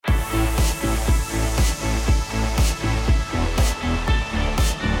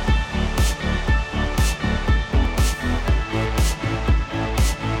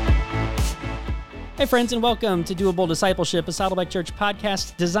Hey friends, and welcome to Doable Discipleship, a Saddleback Church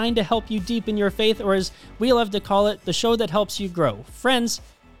podcast designed to help you deepen your faith, or as we love to call it, the show that helps you grow. Friends,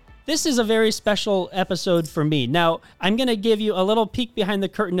 this is a very special episode for me. Now, I'm going to give you a little peek behind the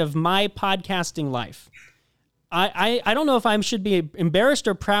curtain of my podcasting life. I don't know if I should be embarrassed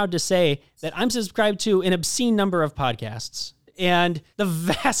or proud to say that I'm subscribed to an obscene number of podcasts. And the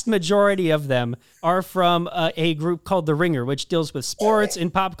vast majority of them are from a group called The Ringer, which deals with sports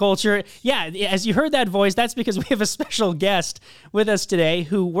and pop culture. Yeah, as you heard that voice, that's because we have a special guest with us today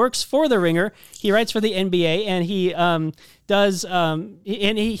who works for The Ringer. He writes for the NBA, and he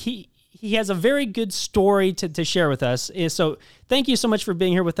he has a very good story to share with us. So thank you so much for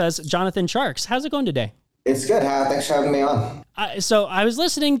being here with us, Jonathan Tjarks. How's it going today? It's good. Thanks for having me on. So I was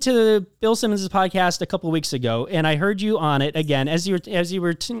listening to Bill Simmons' podcast a couple of weeks ago, and I heard you on it again as you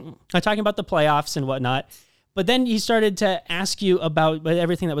were talking about the playoffs and whatnot. But then he started to ask you about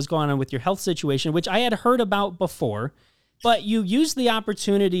everything that was going on with your health situation, which I had heard about before. But you used the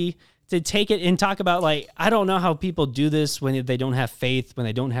opportunity to take it and talk about, like, I don't know how people do this when they don't have faith, when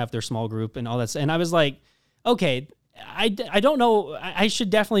they don't have their small group and all that. And I was like, okay, I don't know. I should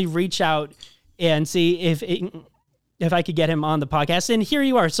definitely reach out and see if I could get him on the podcast. And here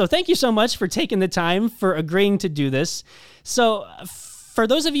you are. So thank you so much for taking the time, for agreeing to do this. So for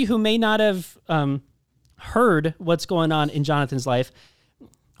those of you who may not have heard what's going on in Jonathan's life,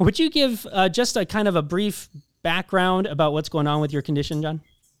 would you give just a kind of a brief background about what's going on with your condition, John?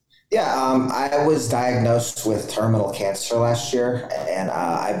 Yeah, I was diagnosed with terminal cancer last year, and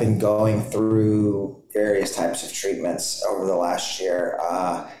I've been going through various types of treatments over the last year.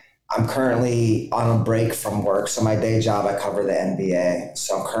 I'm currently on a break from work. So my day job, I cover the NBA.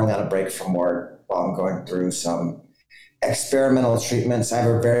 So I'm currently on a break from work while I'm going through some experimental treatments. I have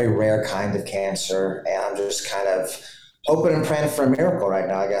a very rare kind of cancer, and I'm just kind of hoping and praying for a miracle right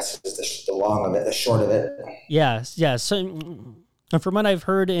now, I guess, is the long of it, the short of it. Yeah. So from what I've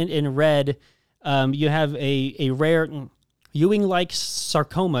heard and read, you have a rare Ewing-like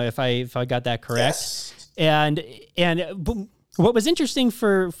sarcoma, if I got that correct. Yes. And what was interesting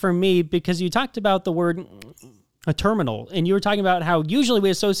for me, because you talked about the word a terminal, and you were talking about how usually we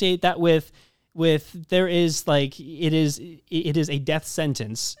associate that with there is like it is a death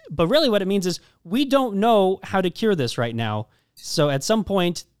sentence, but really what it means is we don't know how to cure this right now. So at some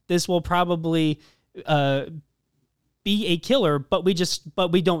point this will probably be a killer, but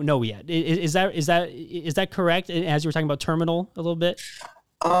we don't know yet. Is that correct? As you were talking about terminal a little bit.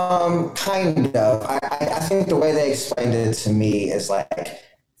 Kind of. I think the way they explained it to me is like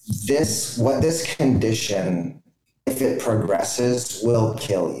this condition, if it progresses, will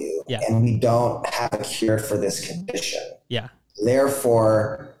kill you. Yeah. And we don't have a cure for this condition. Yeah.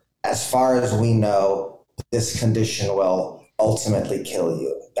 Therefore, as far as we know, this condition will ultimately kill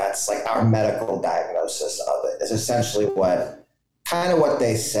you. That's like our medical diagnosis of it. Is essentially what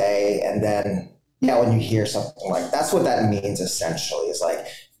they say. And then, yeah, when you hear something like that's what that means essentially, is like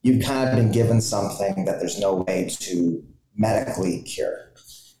you've kind of been given something that there's no way to medically cure.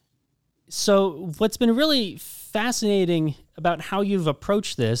 So what's been really fascinating about how you've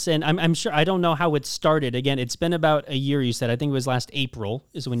approached this, and I'm sure, I don't know how it started. Again, it's been about a year, you said. I think it was last April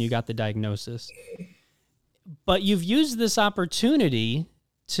is when you got the diagnosis. But you've used this opportunity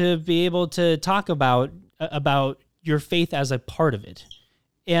to be able to talk about your faith as a part of it.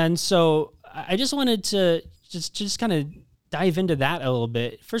 And so I just wanted to just kind of dive into that a little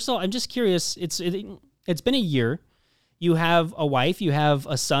bit. First of all, I'm just curious. It's been a year. You have a wife. You have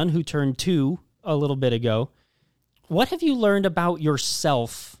a son who turned 2 a little bit ago. What have you learned about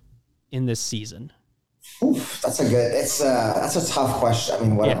yourself in this season? Oof, that's a tough question. I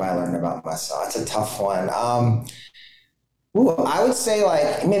mean, what have I learned about myself? It's a tough one. I would say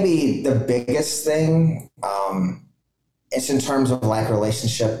like maybe the biggest thing, it's in terms of like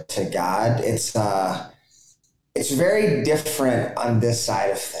relationship to God. It's very different on this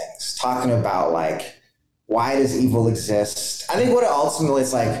side of things. Talking about like, why does evil exist? I think what it ultimately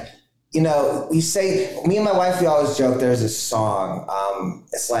is like, we say, me and my wife, we always joke, there's this song.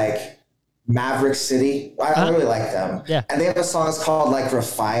 It's like Maverick City. I really like them. Yeah. And they have a song that's called like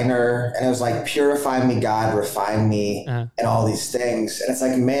Refiner. And it was like, purify me, God, refine me, and all these things. And it's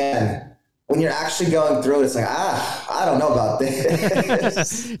like, man, when you're actually going through it, it's like, I don't know about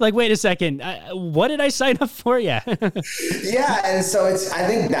this. Like, wait a second. What did I sign up for? Yeah. Yeah. And so I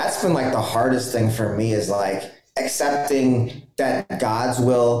think that's been like the hardest thing for me, is like accepting that God's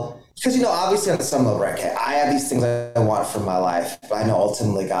will, because, obviously on some level, right, okay, I have these things I want for my life, but I know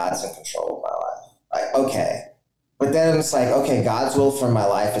ultimately God's in control of my life. Like, okay. But then it's like, okay, God's will for my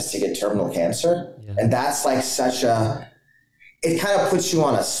life is to get terminal cancer. Yeah. And that's like such a, it kind of puts you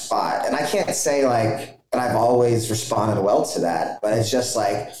on a spot. And I can't say like that I've always responded well to that, but it's just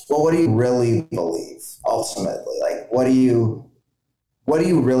like, well, what do you really believe ultimately? Like, what do you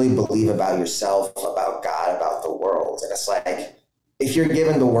really believe about yourself, about God, about the world? And it's like, if you're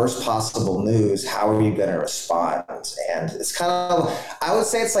given the worst possible news, how are you going to respond? And it's kind of, I would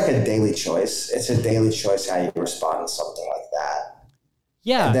say it's like a daily choice. It's a daily choice how you respond to something like that.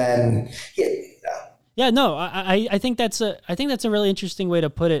 Yeah. And then, yeah, no, I think that's a really interesting way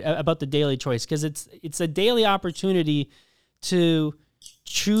to put it about the daily choice, because it's a daily opportunity to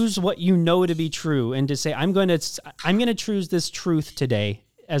choose what you know to be true and to say, I'm going to choose this truth today,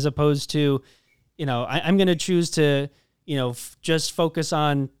 as opposed to, I'm going to choose to, just focus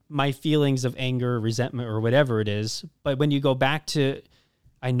on my feelings of anger, resentment, or whatever it is. But when you go back to,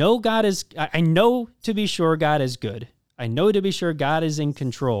 I know to be sure God is good. I know to be sure God is in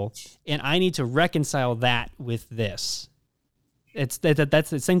control, and I need to reconcile that with this. It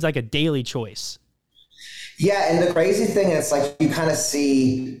seems like a daily choice. Yeah, and the crazy thing is, like, you kind of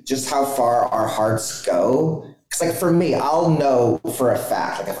see just how far our hearts go. Because, like, for me, I'll know for a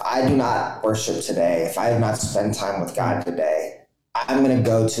fact, like, if I do not worship today, if I do not spend time with God today, I'm going to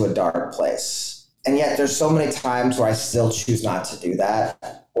go to a dark place. And yet there's so many times where I still choose not to do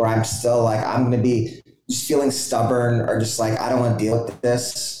that, where I'm still like, I'm going to be just feeling stubborn, or just like, I don't want to deal with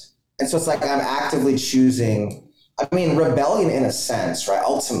this. And so it's like, I'm actively choosing, rebellion in a sense, right?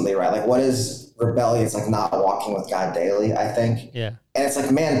 Ultimately, right? Like, what is rebellion? It's like not walking with God daily, I think. Yeah. And it's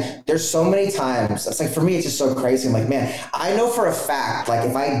like, man, there's so many times. It's like, for me, it's just so crazy. I'm like, man, I know for a fact, like,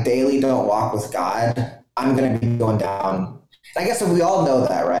 if I daily don't walk with God, I'm going to be going down. I guess we all know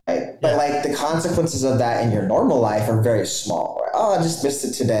that, right? Yeah. But like, the consequences of that in your normal life are very small, right? Oh, I just missed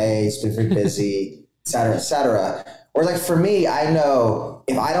it today. It's been very busy. Et cetera, et cetera. Whereas, like, for me, I know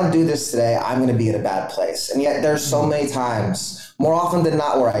if I don't do this today, I'm going to be in a bad place. And yet there's so many times, more often than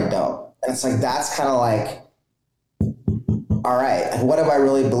not, where I don't. And it's like, that's kind of like, all right, what do I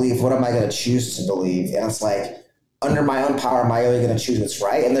really believe? What am I going to choose to believe? And it's like, under my own power, am I really going to choose what's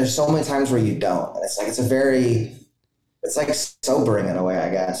right? And there's so many times where you don't. And it's like, it's like sobering in a way,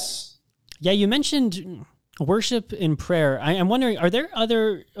 I guess. Yeah, you mentioned worship and prayer. I'm wondering, are there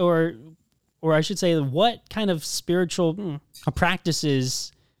other, or I should say, what kind of spiritual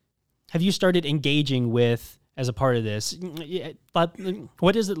practices have you started engaging with as a part of this? But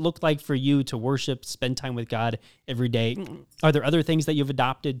what does it look like for you to worship, spend time with God every day? Are there other things that you've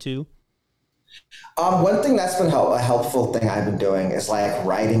adopted too? One thing that's been a helpful thing I've been doing is like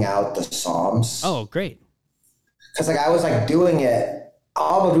writing out the Psalms. Oh, great. Because like I was like doing it,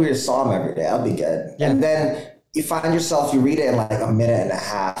 I'll read a Psalm every day. I'll be good. Yeah. And then you find yourself, you read it in like a minute and a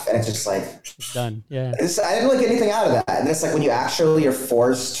half, and it's just like, it's done. Yeah. I didn't really get anything out of that. And it's like when you actually are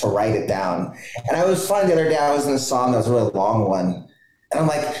forced to write it down. And I was finding the other day, I was in a Psalm that was a really long one. And I'm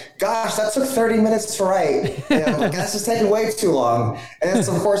like, gosh, that took 30 minutes to write. And I'm like, this is taking way too long. And it's,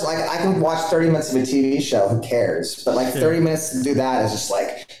 of course, like, I can watch 30 minutes of a TV show. Who cares? But like 30 minutes to do that is just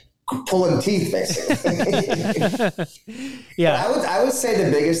like pulling teeth, basically. Yeah. I would say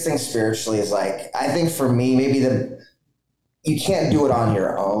the biggest thing spiritually is like, I think for me, maybe you can't do it on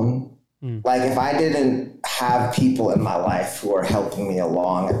your own. Like, if I didn't have people in my life who are helping me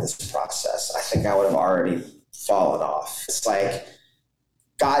along in this process, I think I would have already fallen off. It's like,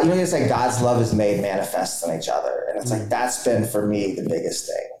 God, it's like God's love is made manifest in each other. And it's like, that's been for me the biggest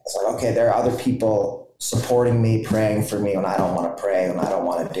thing. It's like, okay, there are other people supporting me, praying for me when I don't want to pray, when I don't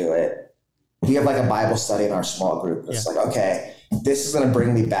want to do it. We have like a Bible study in our small group. It's like, okay, this is going to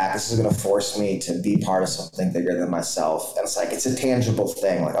bring me back. This is going to force me to be part of something bigger than myself. And it's like, it's a tangible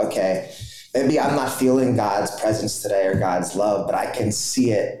thing. Like, okay, maybe I'm not feeling God's presence today or God's love, but I can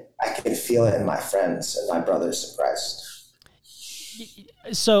see it. I can feel it in my friends and my brothers in Christ.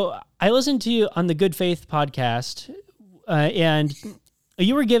 So I listened to you on the Good Faith podcast, and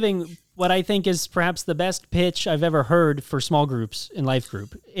you were giving what I think is perhaps the best pitch I've ever heard for small groups in Life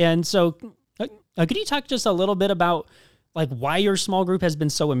Group. And so could you talk just a little bit about like why your small group has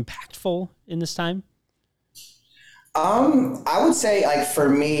been so impactful in this time? I would say, like, for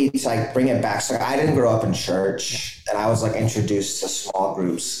me to like bring it back. So I didn't grow up in church, and I was like introduced to small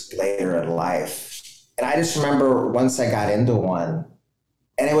groups later in life. And I just remember once I got into one,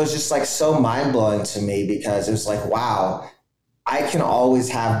 and it was just like so mind blowing to me, because it was like, wow, I can always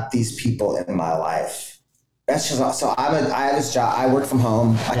have these people in my life. That's just, so I have this job. I work from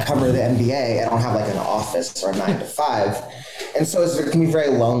home. I cover the NBA. I don't have like an office or a 9 to 5. And so it can be very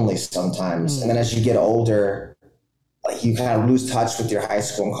lonely sometimes. And then as you get older, like, you kind of lose touch with your high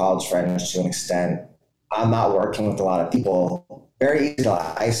school and college friends to an extent. I'm not working with a lot of people. Very easy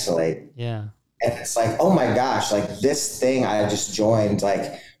to isolate. Yeah. And it's like, oh my gosh, like this thing I just joined,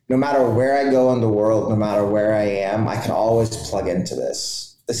 like no matter where I go in the world, no matter where I am, I can always plug into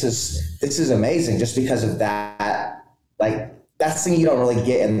this. This is amazing just because of that. Like that's the thing you don't really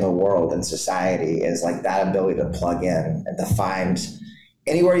get in the world and society is like that ability to plug in and to find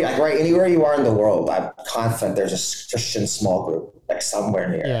anywhere you like, right? Anywhere you are in the world, I'm confident there's a Christian small group like somewhere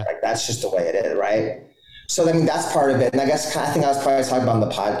near. Yeah. Like that's just the way it is, right? So I mean that's part of it. And I guess I think I was probably talking about on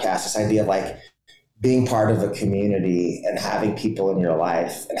the podcast, this idea of like being part of a community and having people in your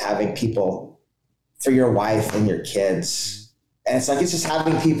life and having people for your wife and your kids. And it's like, it's just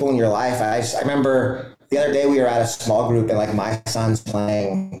having people in your life. I remember the other day we were at a small group and like my son's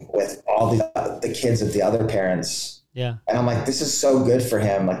playing with all the kids of the other parents. Yeah. And I'm like, this is so good for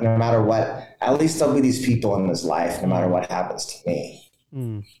him. Like no matter what, at least there'll be these people in his life, no matter what happens to me.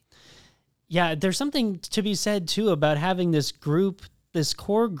 Mm. Yeah. There's something to be said too about having this group, this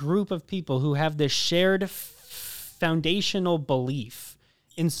core group of people who have this shared foundational belief.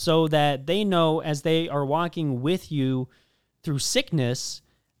 And so that they know as they are walking with you through sickness,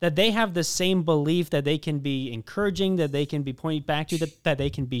 that they have the same belief that they can be encouraging, that they can be pointing back to, that they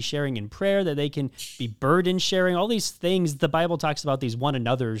can be sharing in prayer, that they can be burden sharing, all these things. The Bible talks about these one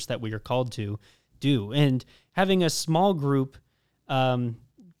another's that we are called to do. And having a small group,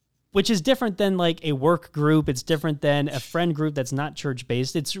 which is different than like a work group. It's different than a friend group that's not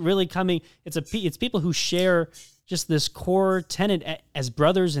church-based. It's really it's people who share just this core tenet as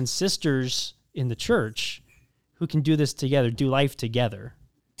brothers and sisters in the church who can do this together, do life together.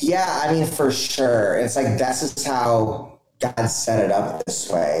 Yeah, I mean, for sure. It's like, that's just how God set it up this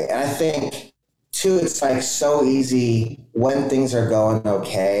way. And I think, too, it's like so easy when things are going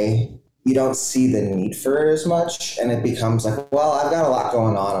okay, you don't see the need for it as much. And it becomes like, well, I've got a lot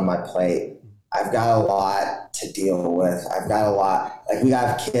going on my plate. I've got a lot to deal with. I've got a lot, like we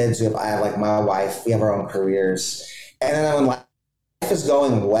have kids. I have like my wife, we have our own careers. And then when life is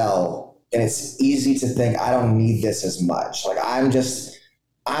going well, and it's easy to think, I don't need this as much. Like I'm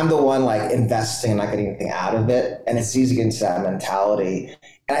the one like investing and not getting anything out of it. And it's easy to get into that mentality.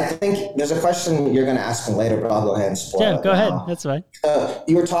 And I think there's a question you're going to ask me later, but I'll go ahead and spoil it. Yeah, go ahead. That's fine.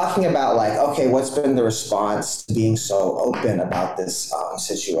 You were talking about like, okay, what's been the response to being so open about this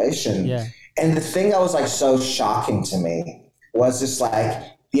situation? Yeah. And the thing that was like so shocking to me was just like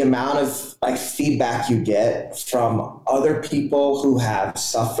the amount of like feedback you get from other people who have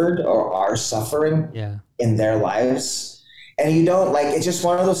suffered or are suffering in their lives. And you don't like, it's just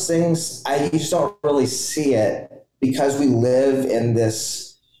one of those things, you just don't really see it because we live in this,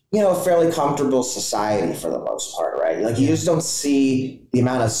 fairly comfortable society for the most part, right? Like you just don't see the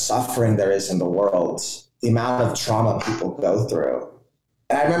amount of suffering there is in the world, the amount of trauma people go through.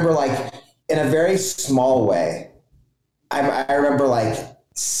 And I remember like in a very small way, I remember like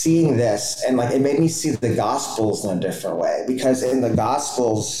seeing this and like it made me see the Gospels in a different way, because in the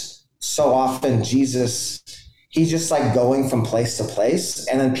Gospels, so often Jesus, he's just like going from place to place.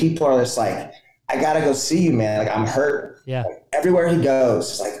 And then people are just like, I got to go see you, man. Like I'm hurt. Yeah. Like, everywhere he goes,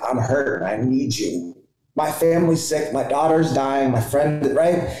 it's like, I'm hurt. I need you. My family's sick. My daughter's dying. My friend,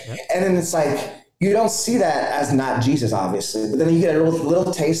 right? Yep. And then it's like, you don't see that as not Jesus, obviously. But then you get a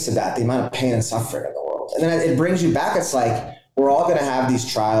little taste of that, the amount of pain and suffering in the world. And then it brings you back. It's like, we're all going to have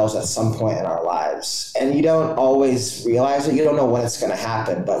these trials at some point in our lives. And you don't always realize it. You don't know when it's going to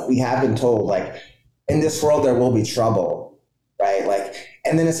happen. But we have been told, like, in this world, there will be trouble, right? Like,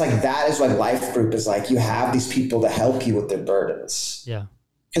 and then it's like, that is what life group is like. You have these people to help you with their burdens. Yeah.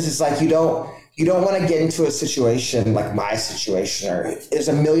 Because it's like, you don't want to get into a situation like my situation, or there's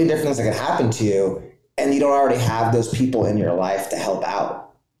a million different things that can happen to you, and you don't already have those people in your life to help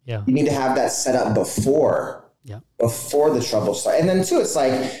out. Yeah. You need to have that set up before the trouble starts. And then too, it's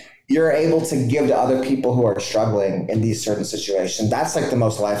like, you're able to give to other people who are struggling in these certain situations. That's like the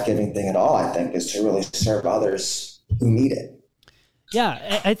most life-giving thing at all, I think, is to really serve others who need it.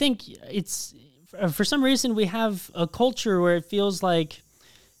 Yeah, I think it's, for some reason, we have a culture where it feels like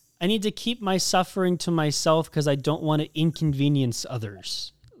I need to keep my suffering to myself because I don't want to inconvenience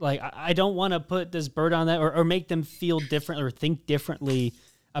others. Like, I don't want to put this burden on that or make them feel different or think differently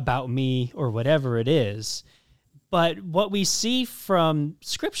about me or whatever it is. But what we see from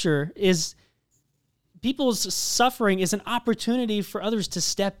Scripture is people's suffering is an opportunity for others to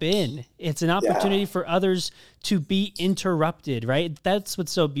step in. It's an opportunity for others to be interrupted, right? That's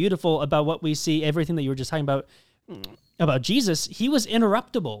what's so beautiful about what we see, everything that you were just talking about Jesus. He was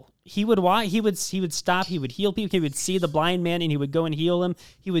interruptible. He would stop, he would heal people, he would see the blind man and he would go and heal him.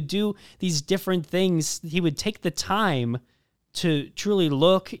 He would do these different things. He would take the time to truly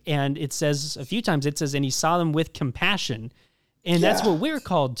look, and it says a few times, and he saw them with compassion. And that's what we're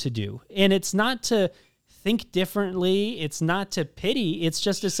called to do. And it's not to think differently. It's not to pity. It's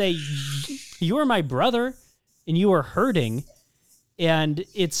just to say, you are my brother and you are hurting. And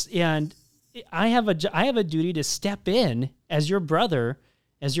I have a duty to step in as your brother,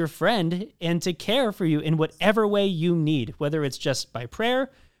 as your friend, and to care for you in whatever way you need, whether it's just by prayer,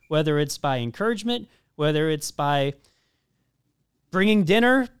 whether it's by encouragement, whether it's by bringing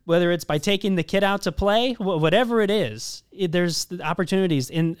dinner, whether it's by taking the kid out to play, whatever it is, there's opportunities.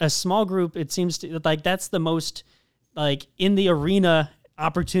 In a small group, it seems to like that's the most like in the arena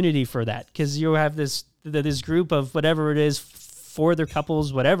opportunity for that, because you have this group of whatever it is, 4 other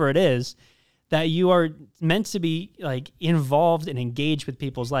couples, whatever it is, that you are meant to be like involved and engaged with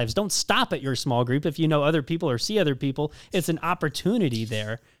people's lives. Don't stop at your small group if you know other people or see other people. It's an opportunity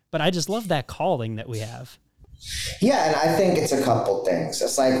there. But I just love that calling that we have. Yeah, and I think it's a couple things.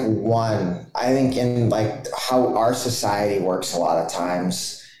 It's like, one, I think in like how our society works a lot of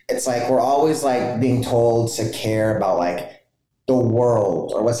times, it's like we're always like being told to care about like the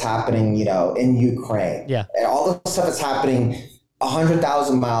world or what's happening, you know, in Ukraine. Yeah. And all the stuff that's happening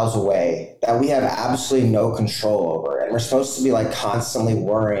 100,000 miles away that we have absolutely no control over. And we're supposed to be like constantly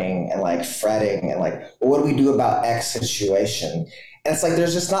worrying and like fretting and like, well, what do we do about X situation? And it's like,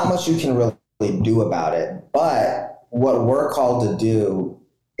 there's just not much you can really do about it. But what we're called to do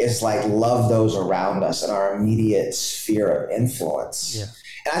is like love those around us in our immediate sphere of influence. Yeah.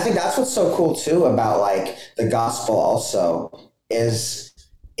 And I think that's what's so cool too about like the gospel also is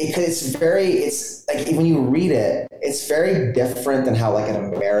it's like when you read it, it's very different than how like an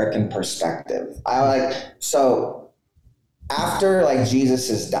American perspective. So after like Jesus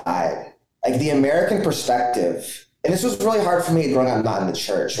has died, like the American perspective, and this was really hard for me growing up not in the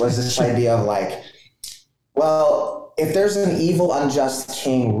church, was this idea of like, well, if there's an evil, unjust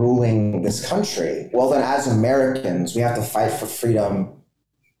king ruling this country, well then as Americans, we have to fight for freedom,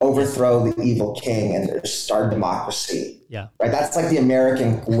 overthrow the evil king, and start democracy. Yeah. Right. That's like the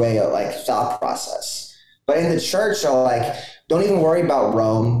American way of like thought process. But in the church, they're like, don't even worry about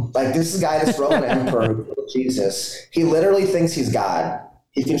Rome. Like this guy, this Roman emperor, Jesus, he literally thinks he's God.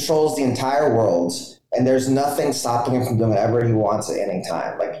 He controls the entire world, and there's nothing stopping him from doing whatever he wants at any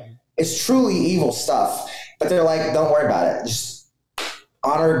time. Like it's truly evil stuff. But they're like, don't worry about it. Just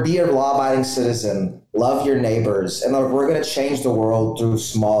honor, be a law-abiding citizen, love your neighbors, and we're going to change the world through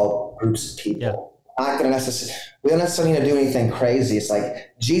small groups of people. Yeah. We don't necessarily need to do anything crazy. It's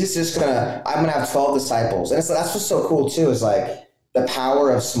like Jesus is I'm going to have 12 disciples. And that's what's so cool too, is like the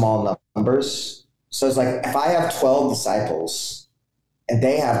power of small numbers. So it's like, if I have 12 disciples and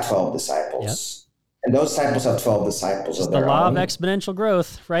they have 12 disciples, and those disciples have 12 disciples of their own. The law of exponential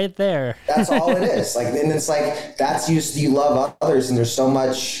growth right there. That's all it is. Like, and it's like, that's you love others, and there's so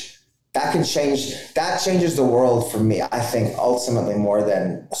much that changes the world for me, I think, ultimately, more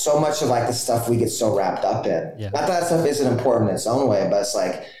than so much of like the stuff we get so wrapped up in. Yeah. Not that stuff isn't important in its own way, but it's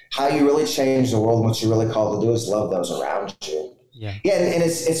like how you really change the world, and what you're really called to do is love those around you. Yeah. Yeah. And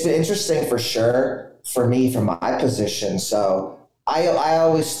it's been interesting for sure for me, from my position. So I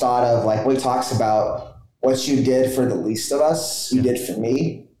always thought of like, when he talks about what you did for the least of us, you did for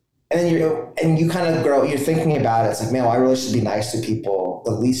me. And then you kind of grow, you're thinking about it. It's like, man, well, I really should be nice to people,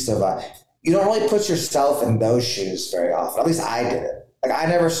 the least of us. You don't really put yourself in those shoes very often. At least I didn't. Like, I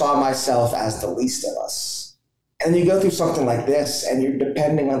never saw myself as the least of us. And then you go through something like this, and you're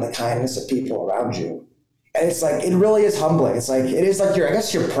depending on the kindness of people around you. And it's like, it really is humbling. It's like, it is like I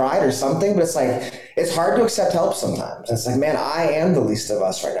guess your pride or something, but it's like, it's hard to accept help sometimes. It's like, man, I am the least of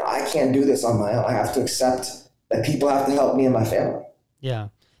us right now. I can't do this on my own. I have to accept that people have to help me and my family. Yeah.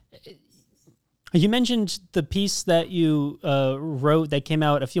 You mentioned the piece that you wrote that came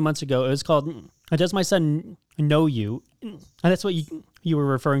out a few months ago. It was called "Does My Son Know You?" And that's what you were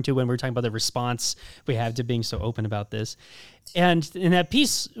referring to when we were talking about the response we have to being so open about this. And that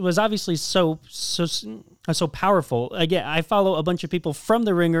piece was obviously so powerful. Again, I follow a bunch of people from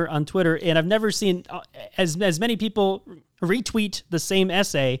The Ringer on Twitter, and I've never seen as many people retweet the same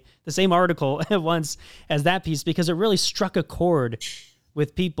essay, the same article at once as that piece, because it really struck a chord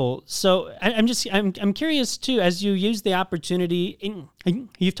with people. So I'm curious too, as you use the opportunity,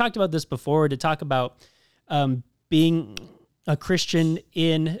 you've talked about this before, to talk about being a Christian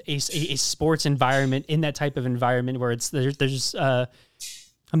in a sports environment, in that type of environment where it's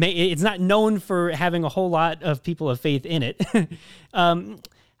not known for having a whole lot of people of faith in it.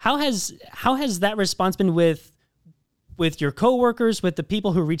 How has that response been with your coworkers, with the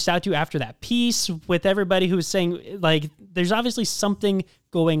people who reached out to you after that piece, with everybody who's saying, like, there's obviously something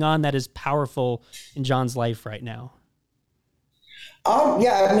going on that is powerful in John's life right now?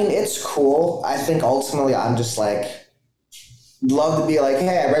 Yeah, I mean, it's cool. I think ultimately I'm just like, love to be like,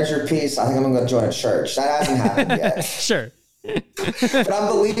 hey, I read your piece. I think I'm going to join a church. That hasn't happened yet. Sure. But I'm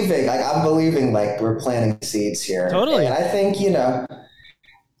believing like we're planting seeds here. Totally. And I think,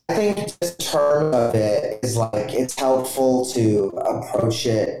 I think this term of it is like, it's helpful to approach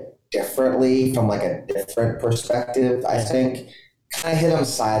it differently from like a different perspective. I think kind of hit them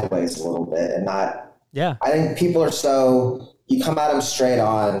sideways a little bit and not, I think people are you come at them straight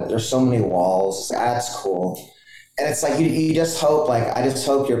on. There's so many walls. That's cool. And it's like, you just hope, like, I just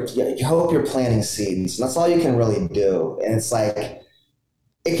hope you're planting seeds. And that's all you can really do. And it's like,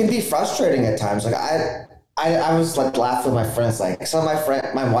 it can be frustrating at times. Like I was like laughing with my friends, like some of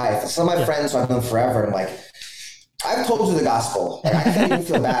my wife, some of my friends who I've known forever. And I'm like, I've told you the gospel. Like, I can't even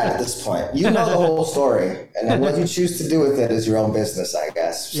feel bad at this point. You know the whole story. And then what you choose to do with it is your own business, I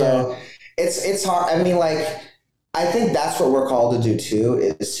guess. So it's hard. I mean, like, I think that's what we're called to do too,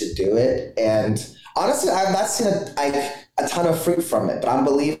 is to do it. And honestly, I've not seen a ton of fruit from it, but I'm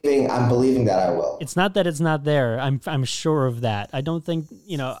believing that I will. It's not that it's not there. I'm sure of that. I don't think,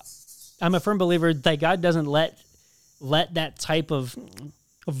 I'm a firm believer that God doesn't let that type of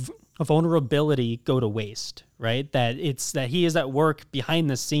vulnerability go to waste, right? That he is at work behind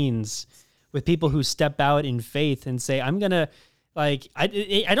the scenes with people who step out in faith and say, I'm going to, like, I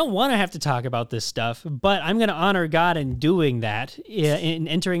don't want to have to talk about this stuff, but I'm going to honor God in doing that, in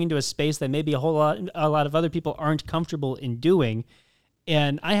entering into a space that maybe a lot of other people aren't comfortable in doing.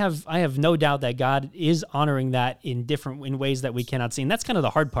 And I have no doubt that God is honoring that in ways that we cannot see. And that's kind of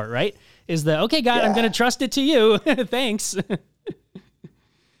the hard part, right? Is okay, God, I'm going to trust it to you. Thanks.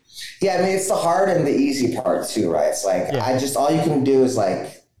 Yeah, I mean, it's the hard and the easy part too, right? It's like, all you can do is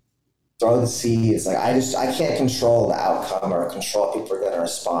like, throw the seeds. Like, I can't control the outcome or control how people are going to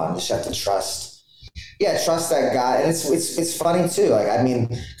respond. You just have to trust that God. And it's funny too. Like, I mean,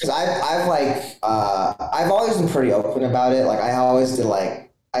 cause I've always been pretty open about it. Like, I always did,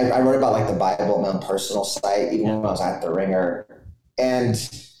 like, I wrote about like the Bible on my own personal site, even when I was at the Ringer. And,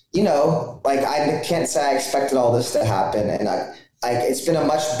 like, I can't say I expected all this to happen. And it's been a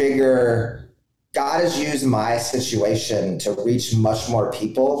much bigger, God has used my situation to reach much more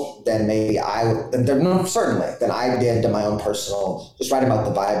people than maybe certainly than I did to my own personal, just writing about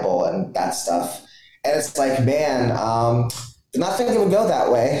the Bible and that stuff. And it's like, man, did not think it would go that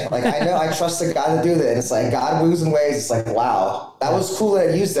way. Like, I know I trusted God to do that. And it's like, God moves in ways. It's like, wow, that was cool that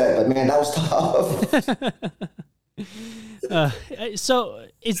I used that, but man, that was tough. So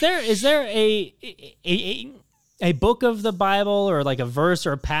is there a book of the Bible or like a verse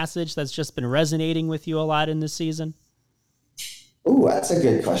or a passage that's just been resonating with you a lot in this season? Ooh, that's a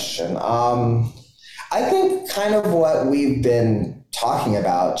good question. I think kind of what we've been talking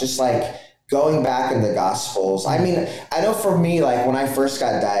about, just like going back in the Gospels. I mean, I know for me, like when I first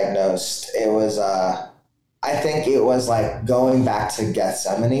got diagnosed, it was, I think it was like going back to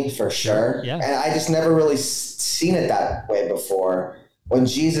Gethsemane for sure. Yeah. And I just never really seen it that way before, when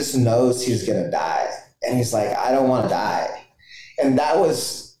Jesus knows he's going to die. And he's like, I don't want to die. And that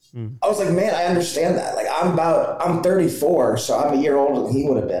was, I was like, man, I understand that. Like, I'm 34, so I'm a year older than he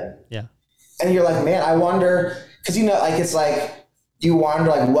would have been. Yeah. And you're like, man, I wonder, because, like, it's like, you wonder,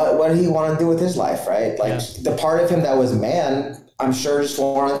 like, what did he want to do with his life, right? Like, the part of him that was man, I'm sure just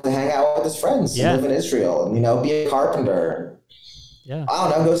wanted to hang out with his friends and live in Israel and, be a carpenter. Yeah. I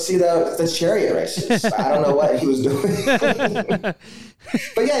don't know, go see the chariot races. I don't know what he was doing.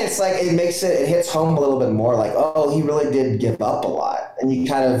 But yeah, it's like, it hits home a little bit more, like, oh, he really did give up a lot. And you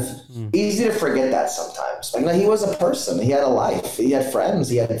kind of, easy to forget that sometimes. Like, no, he was a person. He had a life. He had friends.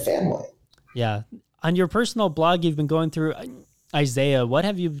 He had a family. Yeah. On your personal blog, you've been going through Isaiah. What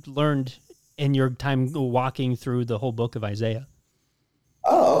have you learned in your time walking through the whole book of Isaiah?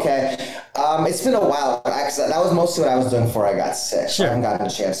 Oh, okay. It's been a while. That was mostly what I was doing before I got sick. Sure. So I haven't gotten a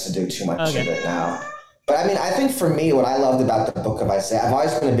chance to do too much of it now. But I mean, I think for me, what I loved about the book of Isaiah, I've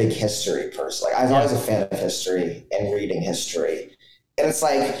always been a big history person. Like, I was always a fan of history and reading history. And it's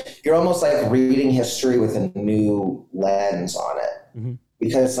like, you're almost like reading history with a new lens on it. Mm-hmm.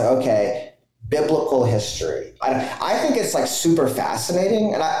 Because it's like, okay, biblical history. I think it's like super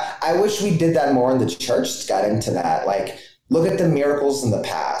fascinating. And I wish we did that more in the church, got into that. Like, look at the miracles in the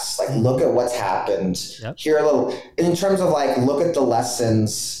past. Like, look at what's happened. Yep. Here a little, in terms of like, look at the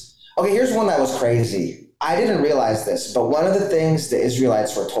lessons. Okay, here's one that was crazy. I didn't realize this, but one of the things the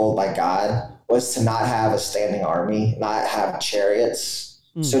Israelites were told by God was to not have a standing army, not have chariots.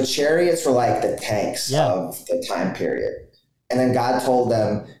 So chariots were like the tanks of the time period. And then God told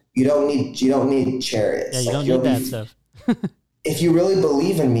them, you don't need chariots. Yeah, you don't need that stuff. if you really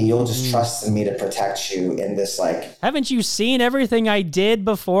believe in me, you'll just trust in me to protect you in this, like... Haven't you seen everything I did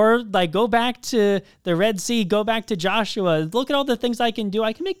before? Like, go back to the Red Sea, go back to Joshua. Look at all the things I can do.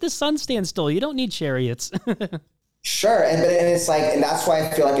 I can make the sun stand still. You don't need chariots. Sure. And it's like, and that's why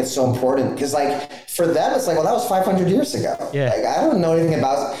I feel like it's so important. Because like for them, it's like, well, that was 500 years ago. Yeah. Like, I don't know anything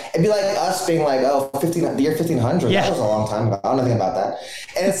about, it'd be like us being like, oh, the year 1500. Yeah. That was a long time ago. I don't know anything about that.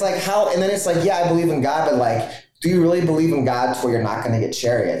 And it's like and then it's like, yeah, I believe in God, but like, do you really believe in God to where you're not going to get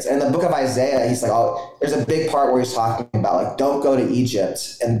chariots? And in the book of Isaiah, he's like, oh, there's a big part where he's talking about like, don't go to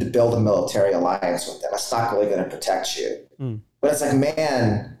Egypt and build a military alliance with them. That's not really going to protect you. But it's like,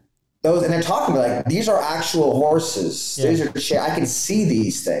 man, those, and they're talking about like, these are actual horses. Yeah. These are, I can see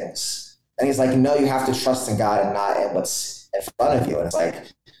these things. And he's like, no, you have to trust in God and not in what's in front of you. And it's like,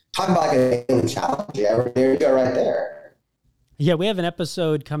 talking about like a daily challenge. Yeah, there you go right there. Yeah, we have an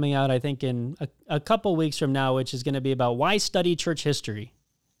episode coming out, I think, in a couple weeks from now, which is going to be about why study church history.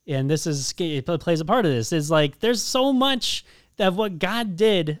 And it plays a part of this. Is like, there's so much of what God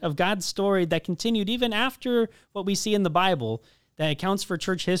did, of God's story that continued even after what we see in the Bible that accounts for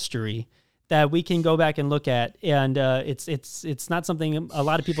church history that we can go back and look at. And it's not something a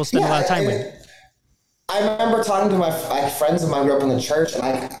lot of people spend a lot of time with. I remember talking to my friends of mine who grew up in the church, and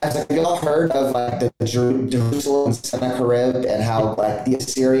I was like, you all heard of like the Jerusalem and Sennacherib and how like the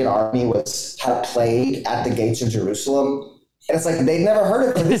Assyrian army had a plague at the gates of Jerusalem? And it's like, they'd never heard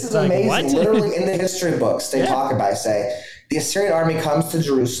of it. This is amazing. Like, literally in the history books, they talk about it, say, the Assyrian army comes to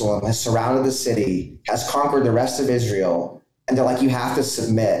Jerusalem, has surrounded the city, has conquered the rest of Israel, and they're like, you have to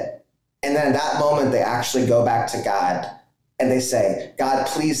submit. And then at that moment, they actually go back to God and they say, God,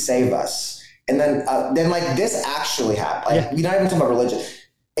 please save us. And then like this actually happened. Like, you're not even talking about religion.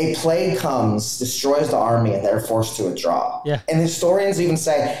 A plague comes, destroys the army, and they're forced to withdraw. Yeah. And historians even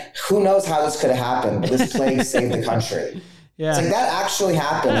say, who knows how this could have happened, but this plague saved the country. Yeah. It's like that actually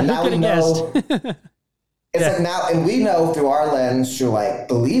happened. And now we know. It's like now, and we know through our lens, through like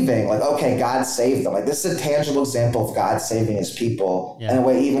believing, like, okay, God saved them. Like this is a tangible example of God saving his people in a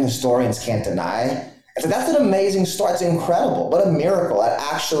way even historians can't deny. It's like, that's an amazing story. It's incredible. What a miracle that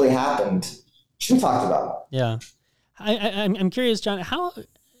actually happened. Should be talked about. Yeah. I'm curious, John,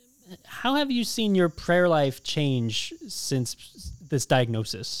 how have you seen your prayer life change since this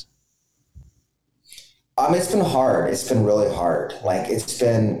diagnosis? It's been hard. It's been really hard. Like it's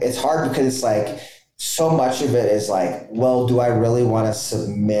hard because it's like so much of it is like, well, do I really want to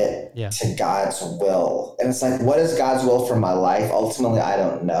submit to God's will? And it's like, what is God's will for my life? Ultimately, I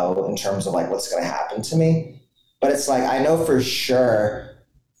don't know in terms of like what's going to happen to me. But it's like, I know for sure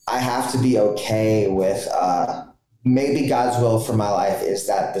I have to be okay with maybe God's will for my life is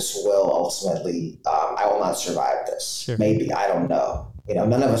that this will ultimately, I will not survive this. Sure. Maybe, I don't know. You know,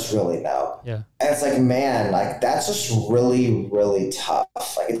 none of us really know. Yeah. And it's like, man, like that's just really, really tough.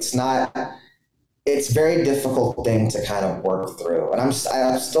 Like it's a very difficult thing to kind of work through. And I'm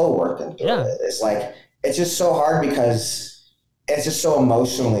still working through it. It's like, it's just so hard because it's just so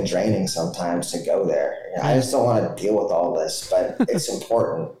emotionally draining sometimes to go there. You know, I just don't want to deal with all this, but it's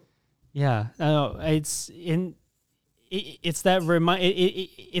important. Yeah, it's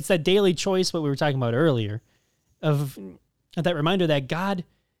that daily choice, what we were talking about earlier, of that reminder that God,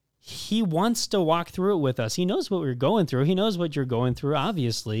 he wants to walk through it with us. He knows what we're going through. He knows what you're going through,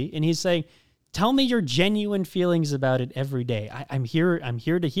 obviously. And he's saying, tell me your genuine feelings about it every day. I'm here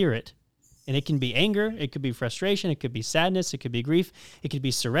to hear it. And it can be anger, it could be frustration, it could be sadness, it could be grief, it could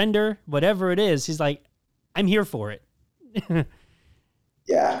be surrender, whatever it is. He's like, I'm here for it.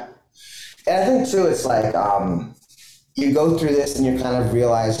 Yeah. And I think too, it's like, you go through this and you kind of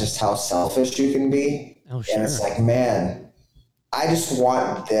realize just how selfish you can be. Oh, sure. And it's like, man, I just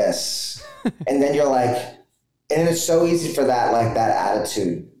want this. And then you're like, and it's so easy for that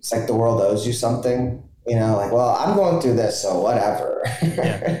attitude. It's like the world owes you something. You know, like, well, I'm going through this, so whatever.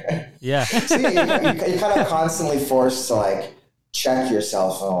 Yeah. So you're kind of constantly forced to like check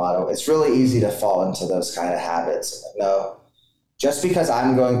yourself in a lot of ways. It's really easy to fall into those kind of habits. Like, no, just because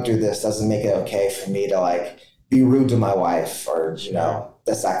I'm going through this doesn't make it okay for me to like be rude to my wife or, you know,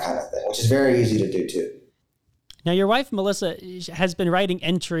 that's that kind of thing, which is very easy to do too. Now, your wife, Melissa, has been writing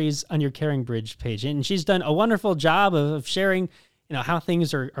entries on your CaringBridge page, and she's done a wonderful job of sharing, you know, how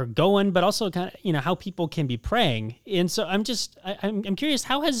things are going, but also kind of, you know, how people can be praying. And so I'm curious,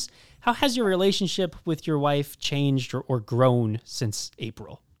 how has your relationship with your wife changed or grown since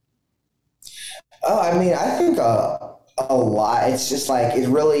April? Oh, I mean, I think a lot. It's just like, it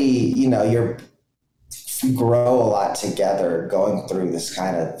really, you know, you grow a lot together going through this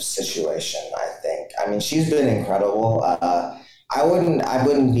kind of situation, I think. I mean, she's been incredible. I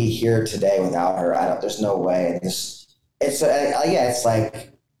wouldn't be here today without her. There's no way. it's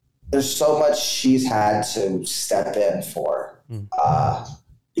like there's so much she's had to step in for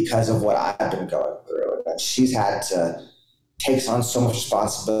because of what I've been going through. And she's had to take on so much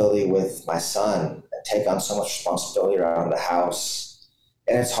responsibility with my son and take on so much responsibility around the house.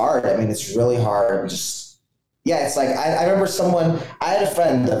 And it's hard. I mean, it's really hard. It's like I remember I had a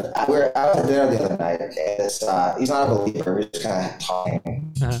friend I was at dinner the other night, and he's not a believer. We were just kind of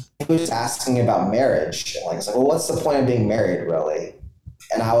talking. He was asking about marriage. And it's like, well, what's the point of being married, really?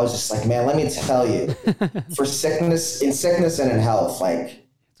 And I was just like, man, let me tell you, in sickness and in health, like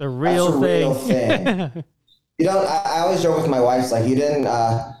it's a real thing. You know, I always joke with my wife, like, you didn't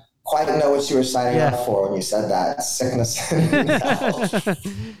quite know what you were signing up for when you said that, sickness and health.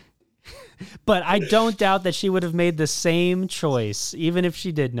 But I don't doubt that she would have made the same choice, even if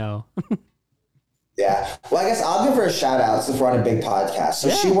she did know. Yeah. Well, I guess I'll give her a shout out since we're on a big podcast. So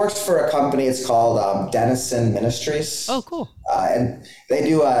she works for a company. It's called Denison Ministries. Oh, cool. And they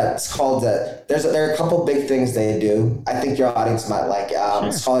do, it's called, there are a couple big things they do. I think your audience might like.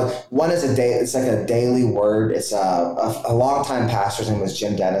 It's called, one is it's like a daily word. It's a longtime pastor's name was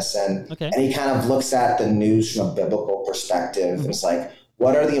Jim Denison. Okay. And he kind of looks at the news from a biblical perspective. Mm-hmm. It's like,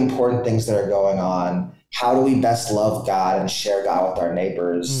 what are the important things that are going on? How do we best love God and share God with our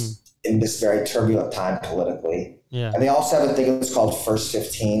neighbors in this very turbulent time politically? Yeah. And they also have a thing that's called First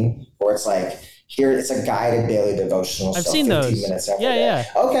 15, where it's like, here, it's a guided daily devotional. I've seen 15 those. Minutes every day. Yeah.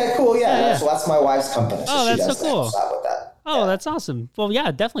 Okay, cool. Yeah. So that's my wife's company. So that's so cool. With that. Oh, that's awesome. Well, yeah,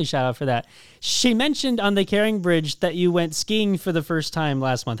 definitely shout out for that. She mentioned on the Caring Bridge that you went skiing for the first time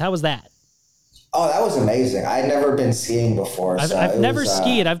last month. How was that? Oh, that was amazing. I'd never been skiing before. I've never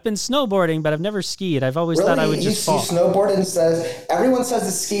skied. I've been snowboarding, but I've never skied. I've always thought I would just fall. You snowboarded and everyone says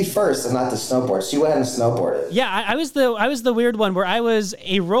to ski first and not to snowboard. So you went ahead and snowboarded. Yeah, I was the weird one where I was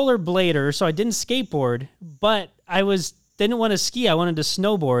a rollerblader, so I didn't skateboard, but I didn't want to ski. I wanted to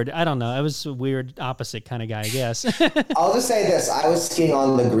snowboard. I don't know. I was a weird opposite kind of guy, I guess. I'll just say this. I was skiing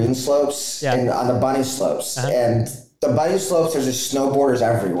on the green slopes and on the bunny slopes. And the bunny slopes, there's just snowboarders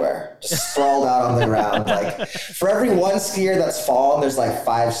everywhere, just sprawled out on the ground. Like for every one skier that's fallen, there's like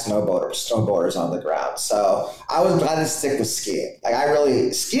 5 snowboarders on the ground. So I was glad to stick with skiing.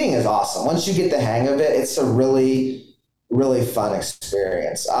 Skiing is awesome. Once you get the hang of it, it's a really, really fun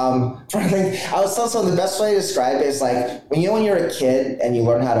experience. I was telling someone the best way to describe it is like when you're a kid and you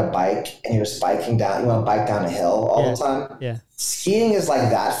learn how to bike and you're just biking down, you want to bike down a hill all the time. Yeah. Skiing is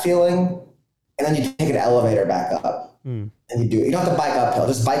like that feeling. And then you take an elevator back up. And you don't have to bike uphill,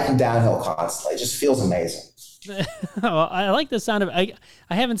 just biking downhill constantly. It just feels amazing. Well, I like the sound of I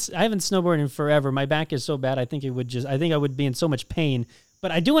haven't snowboarded in forever. My back is so bad. I think I would be in so much pain.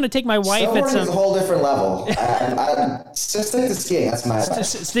 But I do want to take my wife at some. Snowboarding is a whole different level. Just stick to skiing. That's my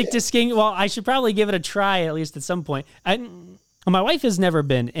advice. Stick to skiing. Well, I should probably give it a try at least at some point. My wife has never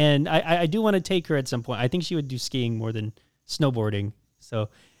been, and I do want to take her at some point. I think she would do skiing more than snowboarding. So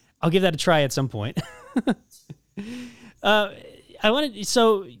I'll give that a try at some point.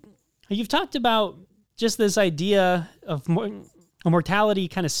 So you've talked about just this idea of mortality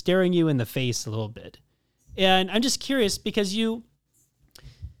kind of staring you in the face a little bit. And I'm just curious because you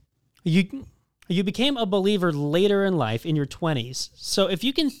became a believer later in life in your 20s. So if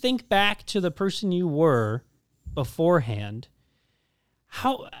you can think back to the person you were beforehand,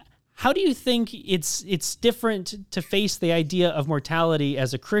 how do you think it's different to face the idea of mortality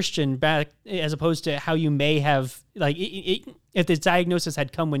as a Christian back as opposed to how you may have, like, if this diagnosis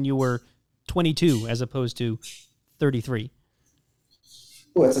had come when you were 22 as opposed to 33?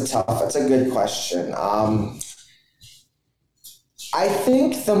 Oh, it's a good question. I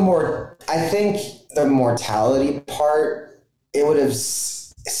think the mortality part, it would have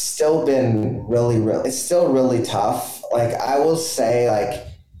still been it's still really tough. Like, I will say, like,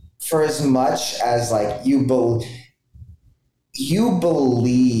 for as much as like you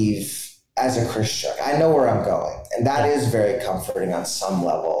believe as a Christian, I know where I'm going, and that is very comforting on some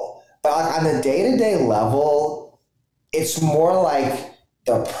level. But on the day-to-day level, it's more like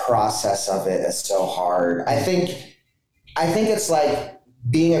the process of it is so hard. I think it's like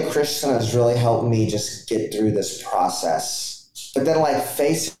being a Christian has really helped me just get through this process. But then like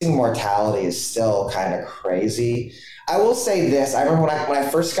facing mortality is still kind of crazy. I will say this. I remember when I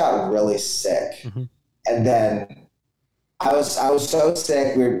first got really sick, and then I was so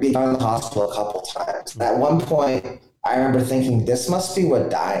sick, we were being in the hospital a couple times. And at one point, I remember thinking, this must be what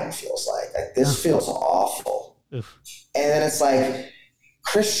dying feels like. Like, this feels awful. Oof. And then it's like,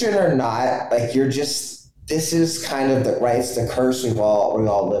 Christian or not, like, this is kind of it's the curse we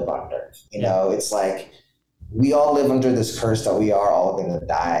all live under. You know, it's like, we all live under this curse that we are all going to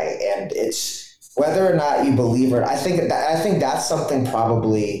die. And whether or not you believe it, I think that's something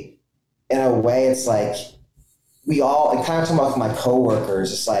probably in a way it's like we all, and kind of talking about my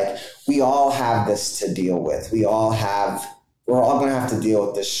coworkers, it's like we all have this to deal with. We're all going to have to deal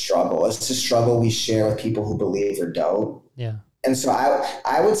with this struggle. It's a struggle we share with people who believe or don't. Yeah. And so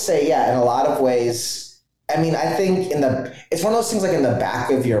I would say, yeah, in a lot of ways, I mean, I think it's one of those things like in the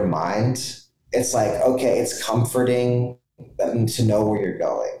back of your mind, it's like, okay, it's comforting to know where you're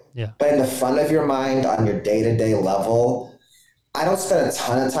going. Yeah. But in the front of your mind on your day-to-day level, I don't spend a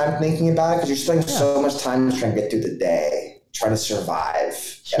ton of time thinking about it because you're spending so much time trying to get through the day, trying to survive.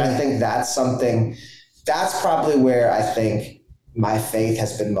 Sure. And I think that's probably where I think my faith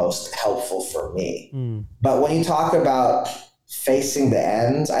has been most helpful for me. Mm. But when you talk about facing the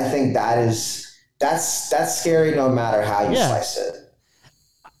end, I think that's scary no matter how you slice it.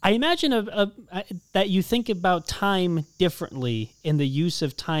 I imagine that you think about time differently and the use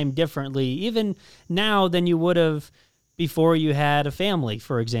of time differently, even now than you would have before you had a family,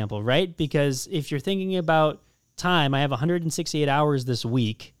 for example, right? Because if you're thinking about time, I have 168 hours this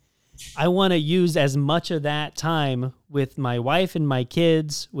week. I want to use as much of that time with my wife and my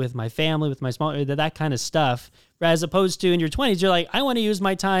kids, with my family, with my that kind of stuff, as opposed to in your 20s, you're like, I want to use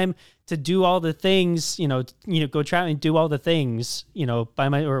my time to do all the things, go travel and do all the things,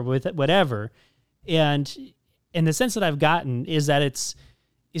 with whatever. And in the sense that I've gotten is that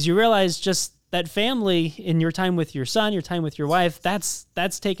you realize just that family in your time with your son, your time with your wife, that's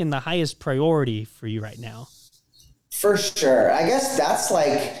taken the highest priority for you right now. For sure. I guess that's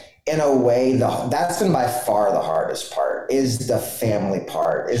like, in a way, that's been by far the hardest part is the family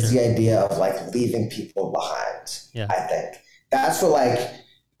part, is the idea of like leaving people behind. Yeah. I think that's what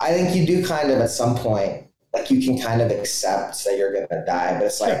I think you do kind of at some point, like you can kind of accept that you're going to die, but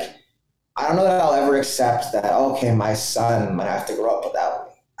it's like, I don't know that I'll ever accept that, okay, my son might have to grow up without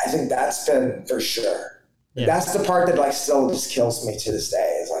me. I think that's been for sure. Yeah. That's the part that like still just kills me to this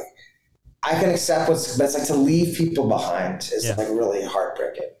day is like, I can accept but it's like to leave people behind is like really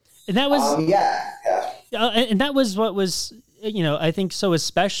heartbreaking. And that was, and that was what was, I think so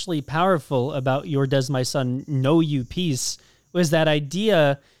especially powerful about your Does My Son Know You piece was that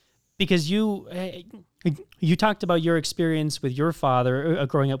idea, because you talked about your experience with your father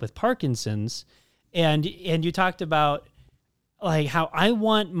growing up with Parkinson's, and you talked about like how I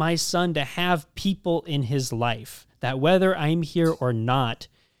want my son to have people in his life that whether I'm here or not,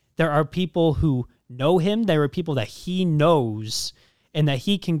 there are people who know him, there are people that he knows, and that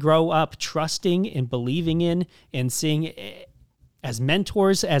he can grow up trusting and believing in and seeing as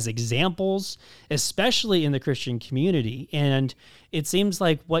mentors, as examples, especially in the Christian community. And it seems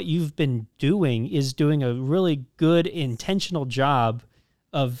like what you've been doing is doing a really good, intentional job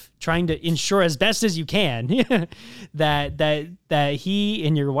of trying to ensure as best as you can that he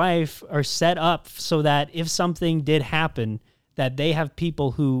and your wife are set up so that if something did happen, that they have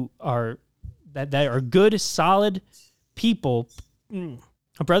people who are that are good, solid people,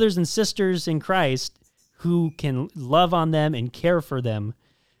 brothers and sisters in Christ, who can love on them and care for them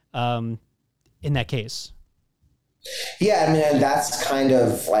in that case. Yeah, I mean, and that's kind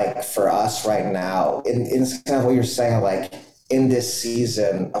of like for us right now, in kind of what you're saying, like in this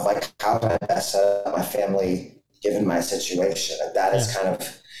season of like, how can I best set up my family given my situation? And that is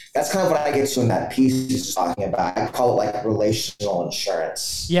that's kind of what I get to in that piece is talking about. I call it like relational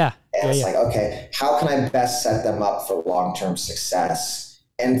insurance. Yeah. And it's like, okay, how can I best set them up for long-term success?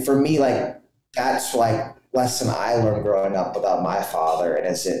 And for me, like, that's like lesson I learned growing up without my father. And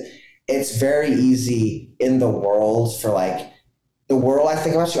it's very easy in the world for like the world, I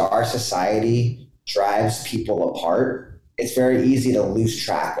think about our society drives people apart. It's very easy to lose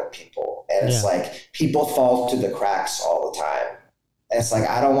track of people. And it's like people fall through the cracks all the time. And it's like,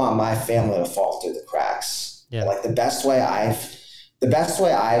 I don't want my family to fall through the cracks. Yeah. Like the best way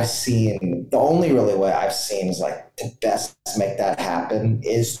I've seen, the only really way I've seen is like to best make that happen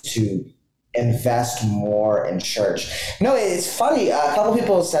is to invest more in church. No, it's funny. A couple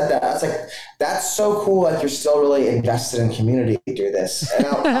people have said that. I was like, that's so cool. Like you're still really invested in community through this. And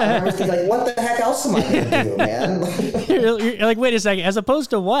I remember thinking like, what the heck else am I going to do, man? You're like, wait a second, as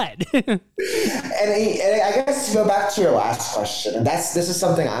opposed to what? and I guess to go back to your last question, and this is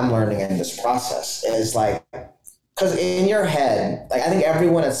something I'm learning in this process is like, because in your head, like I think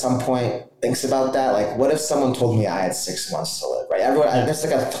everyone at some point thinks about that. Like, what if someone told me I had 6 months to live, right? Everyone, that's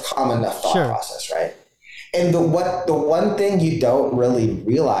like a common thought process, right? And the one thing you don't really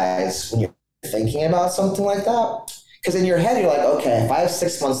realize when you're thinking about something like that, because in your head you're like, okay, if I have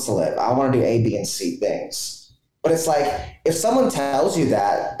 6 months to live, I want to do A, B, and C things. But it's like, if someone tells you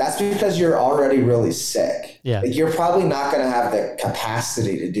that, that's because you're already really sick. Yeah. Like, you're probably not going to have the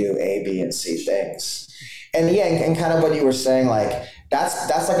capacity to do A, B, and C things. And yeah, and kind of what you were saying, like, that's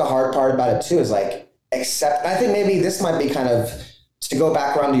like a hard part about it too, is like, I think maybe this might be kind of, to go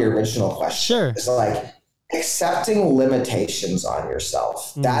back around to your original question. Sure. It's like accepting limitations on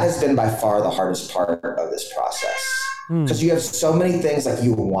yourself. That has been by far the hardest part of this process. Because you have so many things like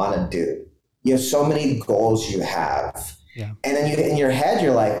you want to do. You have so many goals you have. Yeah. And then in your head,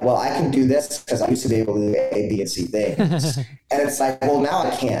 you're like, well, I can do this because I used to be able to do A, B, and C things. And it's like, well, now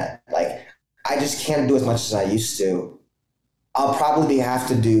I can't. Like, I just can't do as much as I used to. I'll probably have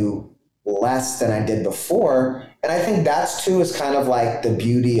to do less than I did before. And I think that's too is kind of like the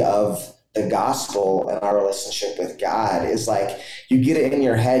beauty of the gospel and our relationship with God, is like, you get it in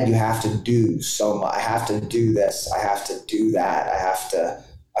your head, you have to do so much. I have to do this. I have to do that. I have to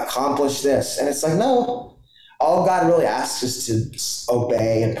accomplish this. And it's like, no, all God really asks is to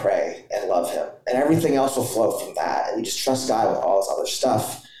obey and pray and love him. And everything else will flow from that. And you just trust God with all this other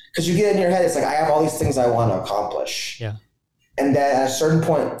stuff. Because you get it in your head, it's like, I have all these things I want to accomplish. Yeah. And then at a certain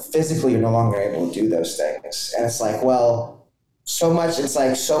point, physically, you're no longer able to do those things. And it's like, well, so much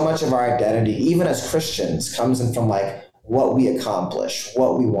of our identity, even as Christians, comes in from like what we accomplish,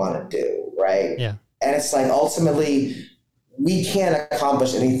 what we want to do, right? Yeah. And it's like, ultimately, we can't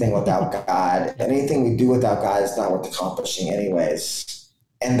accomplish anything without God. Anything we do without God is not worth accomplishing anyways.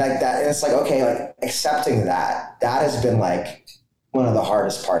 And like that, and it's like, okay, like accepting that has been like one of the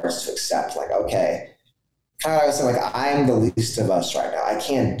hardest parts to accept. Like, okay, kind of like I was saying, like, I'm the least of us right now. I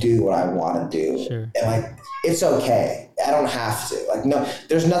can't do what I want to do. Sure. And like, it's okay. I don't have to. Like, no,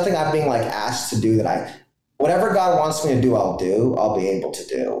 there's nothing I'm being like asked to do that whatever God wants me to do, I'll be able to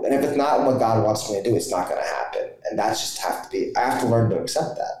do. And if it's not what God wants me to do, it's not going to happen. And that's just I have to learn to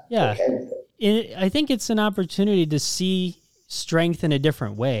accept that. Yeah. Okay? I think it's an opportunity to see strength in a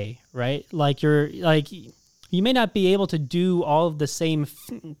different way, right? Like you may not be able to do all of the same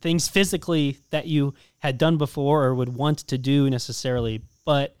things physically that you had done before or would want to do necessarily,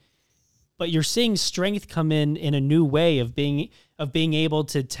 but you're seeing strength come in a new way of being able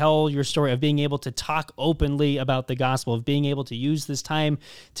to tell your story, of being able to talk openly about the gospel, of being able to use this time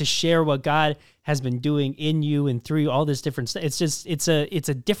to share what God has been doing in you and through you, all this different stuff. It's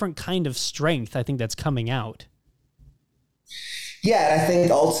a different kind of strength, I think, that's coming out. Yeah, and I think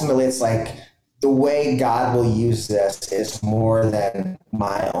ultimately it's like the way God will use this is more than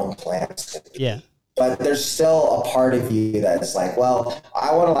my own plans. Yeah. But there's still a part of you that's like, well,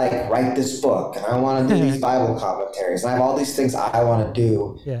 I want to like write this book and I want to do these Bible commentaries and I have all these things I want to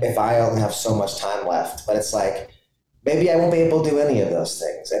do if I only have so much time left. But it's like, maybe I won't be able to do any of those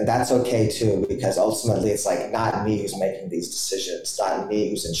things. And that's okay too, because ultimately it's like not me who's making these decisions, not me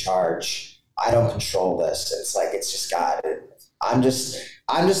who's in charge. I don't control this. It's like, it's just God. I'm just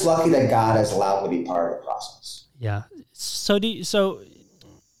lucky that God has allowed me to be part of the process. Yeah. So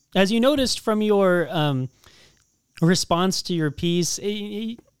as you noticed from your response to your piece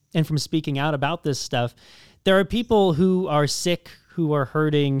and from speaking out about this stuff, there are people who are sick, who are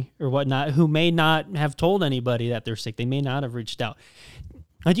hurting or whatnot, who may not have told anybody that they're sick. They may not have reached out.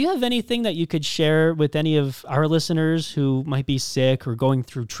 Do you have anything that you could share with any of our listeners who might be sick or going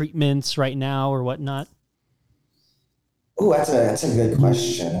through treatments right now or whatnot? Oh, that's a good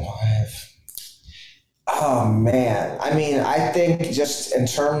question. Oh man. I mean, I think just in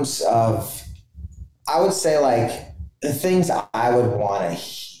terms of, I would say like the things I would want to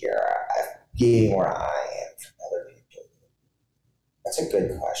hear being where I am from other people. That's a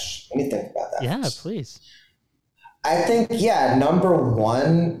good question. Let me think about that. Yeah, please. I think, number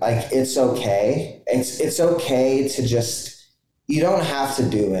one, like it's okay. It's okay to just, you don't have to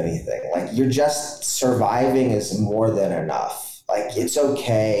do anything. Like you're just surviving is more than enough. Like it's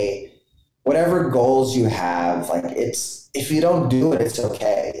okay. Whatever goals you have, like if you don't do it, it's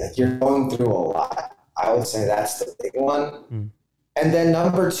okay. Like you're going through a lot. I would say that's the big one. And then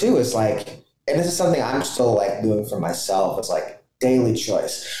number two is like, and this is something I'm still like doing for myself. It's like daily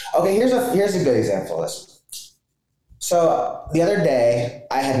choice. Okay, here's a good example of this. So the other day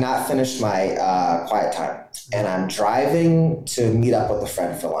I had not finished my quiet time and I'm driving to meet up with a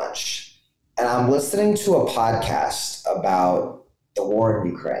friend for lunch and I'm listening to a podcast about the war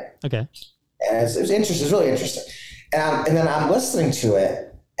in Ukraine. Okay. And it was interesting. It's really interesting. And then I'm listening to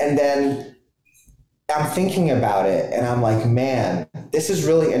it and then I'm thinking about it and I'm like, man, this is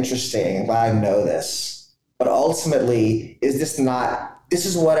really interesting. I'm glad I know this. But ultimately, this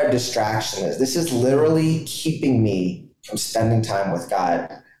is what a distraction is. This is literally keeping me from spending time with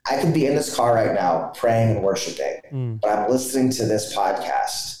God. I could be in this car right now praying and worshiping, but I'm listening to this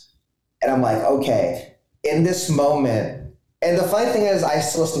podcast and I'm like, okay, in this moment, and the funny thing is, I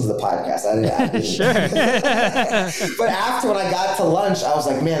still listen to the podcast. I didn't Sure. But after when I got to lunch, I was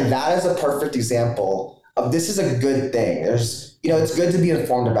like, man, that is a perfect example of this is a good thing. There's, it's good to be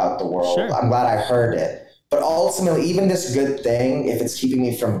informed about the world. Sure. I'm glad I heard it. But ultimately, even this good thing, if it's keeping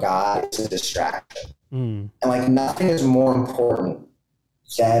me from God, it's a distraction. And like nothing is more important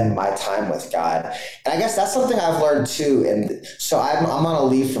than my time with God. And I guess that's something I've learned too. And so I'm on a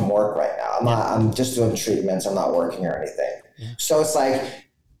leave from work right now. I'm just doing treatments. I'm not working or anything. So it's like,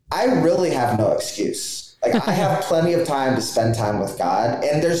 I really have no excuse. Like I have plenty of time to spend time with God,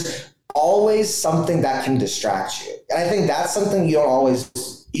 and there's always something that can distract you. And I think that's something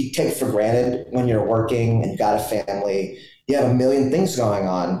you take for granted when you're working and you got a family, you have a million things going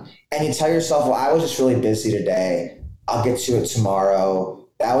on, and you tell yourself, well, I was just really busy today. I'll get to it tomorrow.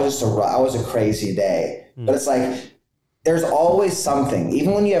 That was a crazy day. But it's like, there's always something,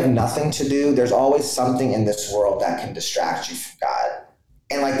 even when you have nothing to do, there's always something in this world that can distract you from God.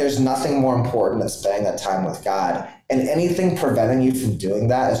 And like, there's nothing more important than spending that time with God. And anything preventing you from doing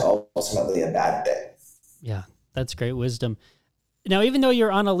that is ultimately a bad thing. Yeah, that's great wisdom. Now, even though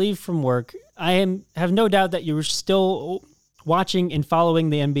you're on a leave from work, have no doubt that you're still watching and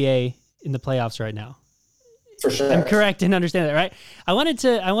following the NBA in the playoffs right now. For sure. I'm correct in understanding that, right? I wanted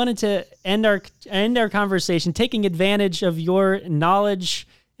to end our conversation taking advantage of your knowledge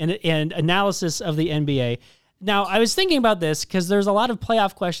and analysis of the NBA. Now, I was thinking about this because there's a lot of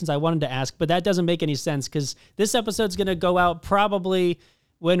playoff questions I wanted to ask, but that doesn't make any sense because this episode's going to go out probably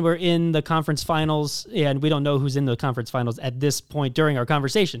when we're in the conference finals, and we don't know who's in the conference finals at this point during our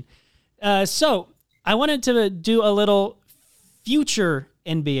conversation. So I wanted to do a little future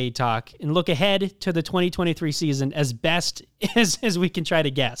NBA talk and look ahead to the 2023 season as best as we can try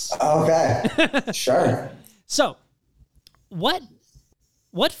to guess. Okay, sure. So what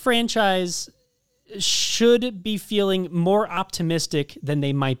franchise should be feeling more optimistic than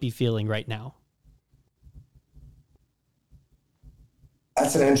they might be feeling right now?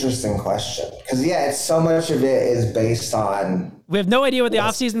 That's an interesting question. Because, it's so much of it is based on... We have no idea what the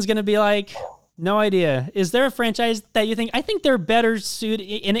offseason is going to be like. No idea. Is there a franchise that you think... I think they're better suited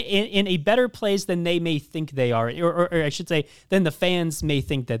in a better place than they may think they are. Or I should say, than the fans may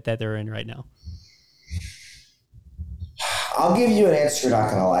think that they're in right now. I'll give you an answer you're not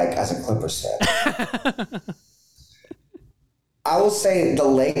going to like as a Clippers fan. I will say the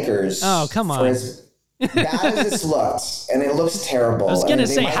Lakers. Oh, come on. As bad as this looks, and it looks terrible. I was going to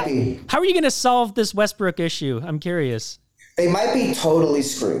say, how are you going to solve this Westbrook issue? I'm curious. They might be totally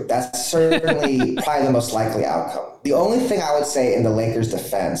screwed. That's certainly probably the most likely outcome. The only thing I would say in the Lakers'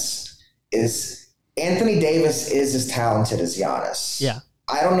 defense is Anthony Davis is as talented as Giannis. Yeah.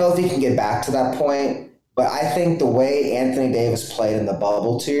 I don't know if he can get back to that point. But I think the way Anthony Davis played in the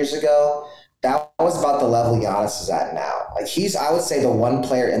bubble 2 years ago, that was about the level Giannis is at now. Like I would say, the one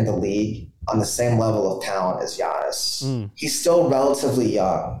player in the league on the same level of talent as Giannis. He's still relatively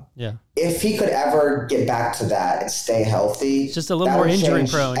young. Yeah. If he could ever get back to that and stay healthy, it's just a little more injury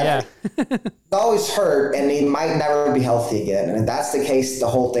prone. Yeah. He's always hurt, and he might never be healthy again. And if that's the case, the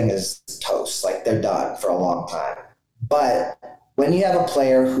whole thing is toast. Like they're done for a long time. But when you have a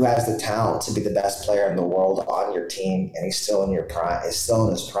player who has the talent to be the best player in the world on your team, and he's still in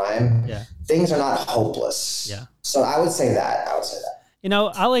his prime, things are not hopeless. Yeah. So I would say that.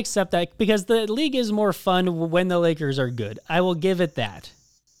 I'll accept that because the league is more fun when the Lakers are good. I will give it that.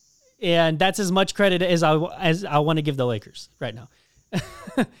 And that's as much credit as I want to give the Lakers right now.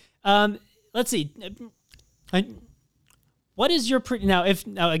 Let's see. What is your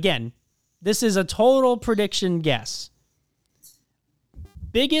now again, this is a total prediction guess.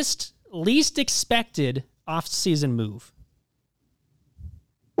 Biggest, least expected off-season move?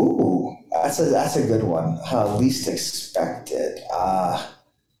 Ooh, that's a good one. Least expected.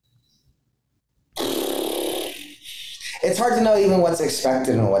 It's hard to know even what's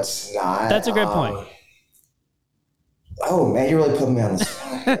expected and what's not. That's a great point. Oh, man, you really put me on the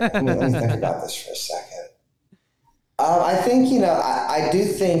spot. Let me think about this for a second. I think, I do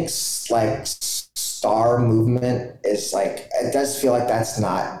think like star movement is like, it does feel like that's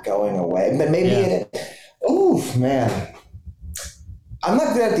not going away. But maybe man. I'm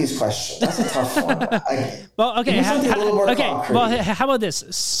not good at these questions. That's a tough one. Well, okay. Well, how about this?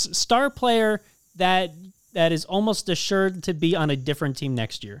 Star player that is almost assured to be on a different team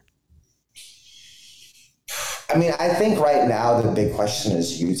next year. I mean, I think right now the big question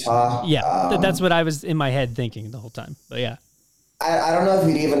is Utah. Yeah, that's what I was in my head thinking the whole time. But yeah. I don't know if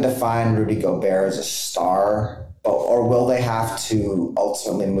you'd even define Rudy Gobert as a star, or will they have to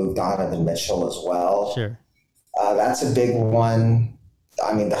ultimately move Donovan Mitchell as well? Sure. That's a big one.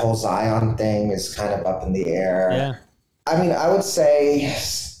 I mean, the whole Zion thing is kind of up in the air. Yeah. I mean, I would say,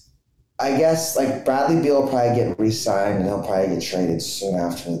 I guess, like, Bradley Beal will probably get re-signed, and he'll probably get traded soon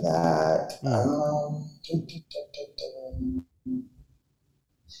after that.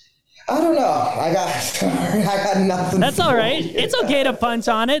 I don't know. I got nothing. That's all right. It's okay to punt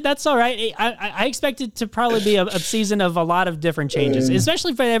on it. That's all right. I expect it to probably be a season of a lot of different changes,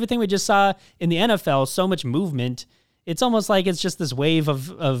 especially for everything we just saw in the NFL. So much movement. It's almost like it's just this wave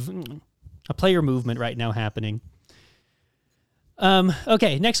of a player movement right now happening.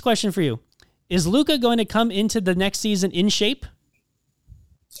 Okay, next question for you. Is Luka going to come into the next season in shape?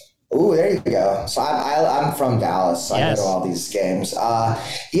 Ooh, there you go. So I'm from Dallas, so Yes. I go to all these games.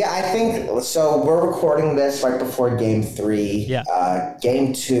 Yeah, I think so. We're recording this right before Game 3. Yeah.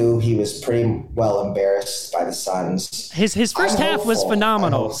 Game 2, he was pretty well embarrassed by the Suns. His first I'm half was hopeful.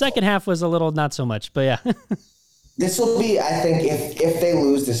 phenomenal. Second half was a little not so much, but yeah. This will be, I think, if they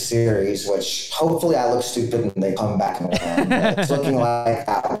lose this series, which hopefully I look stupid and they come back and win. But it's looking like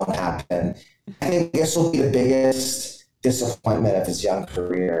that won't happen. I think this will be the biggest disappointment of his young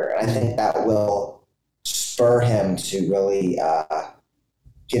career. And I think that will spur him to really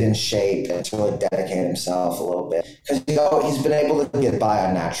get in shape and to really dedicate himself a little bit. Because he's been able to get by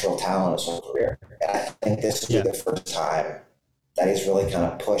on natural talent his whole career. And I think this will be the first time that he's really kind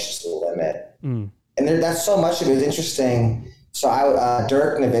of pushed the limit. And that's so much of it. It was interesting. So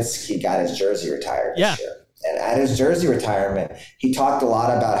Dirk Nowitzki got his jersey retired this year. And at his jersey retirement, he talked a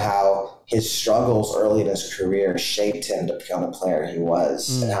lot about how his struggles early in his career shaped him to become the player he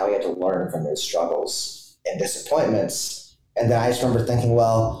was and how he had to learn from his struggles and disappointments. And then I just remember thinking,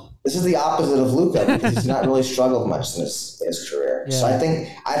 well, this is the opposite of Luka because he's not really struggled much in his career. Yeah. So I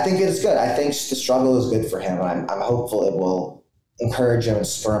think it's good. I think the struggle is good for him. And I'm hopeful it will encourage him and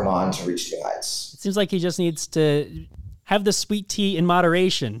spur him on to reach new heights. It seems like he just needs to have the sweet tea in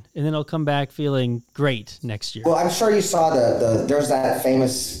moderation, and then he'll come back feeling great next year. Well, I'm sure you saw there's that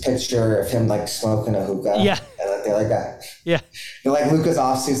famous picture of him like smoking a hookah. Yeah. And like they're like that. Yeah. They're like Luka's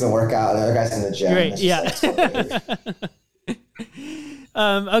off-season workout, and the other guy's in the gym. Great. Yeah.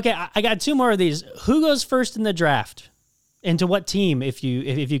 Okay, I got two more of these. Who goes first in the draft? And to what team, if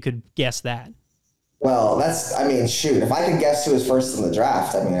you could guess that? Well, shoot. If I could guess who was first in the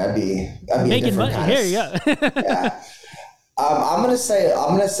draft, I'd be making money. Here you go. Yeah. I'm gonna say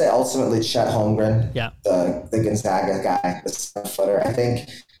ultimately Chet Holmgren. Yeah. The Gonzaga guy, the 7-footer. I think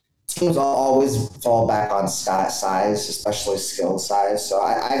teams always fall back on size, especially skilled size. So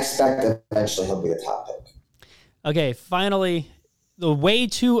I expect that eventually he'll be the top pick. Okay, finally, the way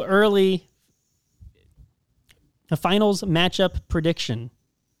too early. The finals matchup prediction.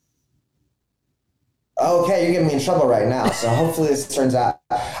 Okay, you're getting me in trouble right now. So hopefully this turns out.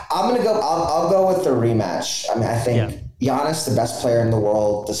 I'll go with the rematch. I think Giannis, the best player in the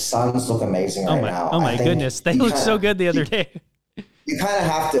world. The Suns look amazing now. Oh my goodness, they looked so good the other day. You kind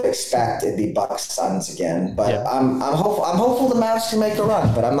of have to expect it'd be Bucks Suns again, but I'm hopeful the Mavs can make a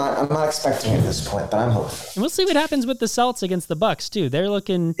run, but I'm not expecting it at this point, but I'm hopeful. And we'll see what happens with the Celtics against the Bucks too. They're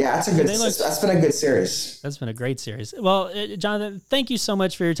looking. Yeah, that's been a good series. That's been a great series. Well, Jonathan, thank you so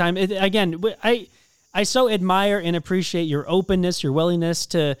much for your time. I so admire and appreciate your openness, your willingness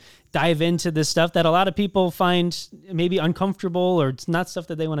to dive into this stuff that a lot of people find maybe uncomfortable or it's not stuff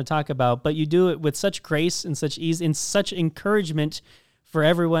that they want to talk about, but you do it with such grace and such ease and such encouragement for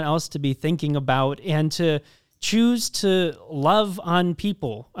everyone else to be thinking about and to choose to love on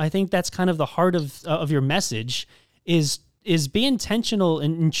people. I think that's kind of the heart of your message is be intentional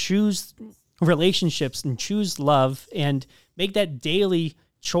and choose relationships and choose love and make that daily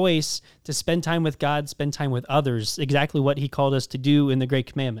choice to spend time with God, spend time with others, exactly what he called us to do in the Great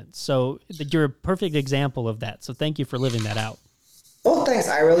Commandments. So you're a perfect example of that. So thank you for living that out. Well, thanks.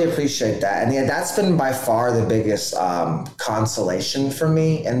 I really appreciate that. And that's been by far the biggest consolation for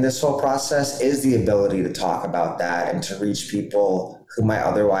me in this whole process is the ability to talk about that and to reach people who might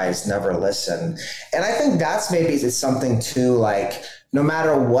otherwise never listen. And I think that's maybe something too, like no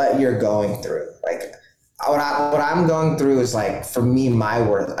matter what you're going through, like what I'm going through is like, for me,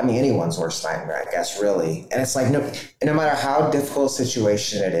 anyone's worst nightmare, I guess, really. And it's like, no matter how difficult a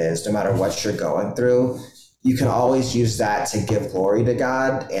situation it is, no matter what you're going through, you can always use that to give glory to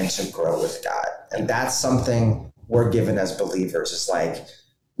God and to grow with God. And that's something we're given as believers. It's like,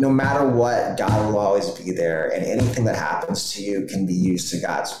 no matter what, God will always be there. And anything that happens to you can be used to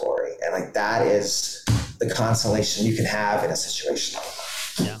God's glory. And like, that is the consolation you can have in a situation like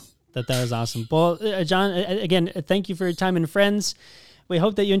that. Yeah. That was awesome. Well, John, again, thank you for your time and friends. We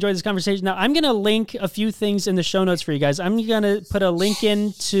hope that you enjoyed this conversation. Now, I'm going to link a few things in the show notes for you guys. I'm going to put a link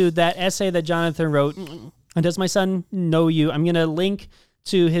into that essay that Jonathan wrote. And Does My Son Know You? I'm going to link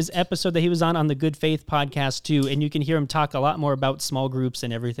to his episode that he was on the Good Faith podcast too, and you can hear him talk a lot more about small groups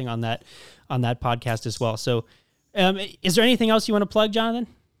and everything on that podcast as well. So, is there anything else you want to plug, Jonathan?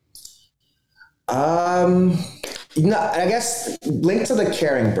 No, I guess link to the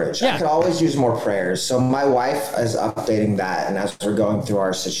Caring Bridge. Yeah. I could always use more prayers. So my wife is updating that, and as we're going through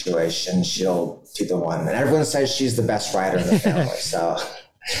our situation, she'll do the one. And everyone says she's the best writer in the family. So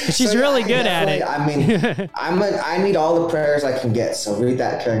she's really good at it. I mean, I need all the prayers I can get. So read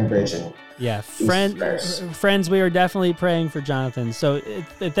that Caring Bridge and friends, we are definitely praying for Jonathan. So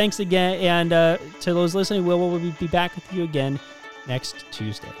thanks again, and to those listening, we'll be back with you again next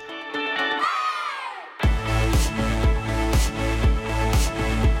Tuesday.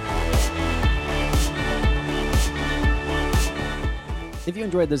 If you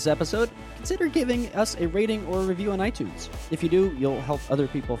enjoyed this episode, consider giving us a rating or a review on iTunes. If you do, you'll help other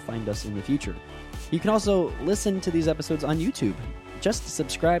people find us in the future. You can also listen to these episodes on YouTube. Just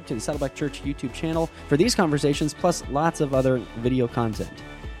subscribe to the Saddleback Church YouTube channel for these conversations, plus lots of other video content.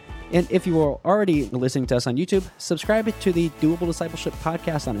 And if you are already listening to us on YouTube, subscribe to the Doable Discipleship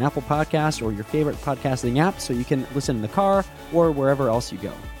podcast on Apple Podcasts or your favorite podcasting app so you can listen in the car or wherever else you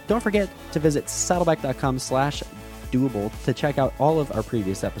go. Don't forget to visit saddleback.com/doable to check out all of our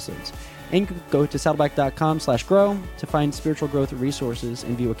previous episodes. And you can go to saddleback.com/grow to find spiritual growth resources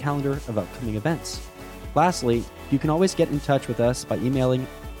and view a calendar of upcoming events. Lastly, you can always get in touch with us by emailing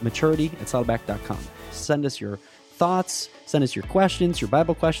maturity@saddleback.com. Send us your thoughts, send us your questions, your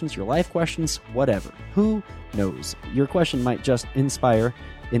Bible questions, your life questions, whatever. Who knows? Your question might just inspire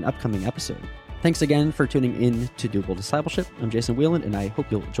an upcoming episode. Thanks again for tuning in to Doable Discipleship. I'm Jason Whelan, and I hope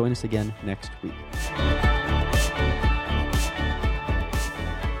you'll join us again next week.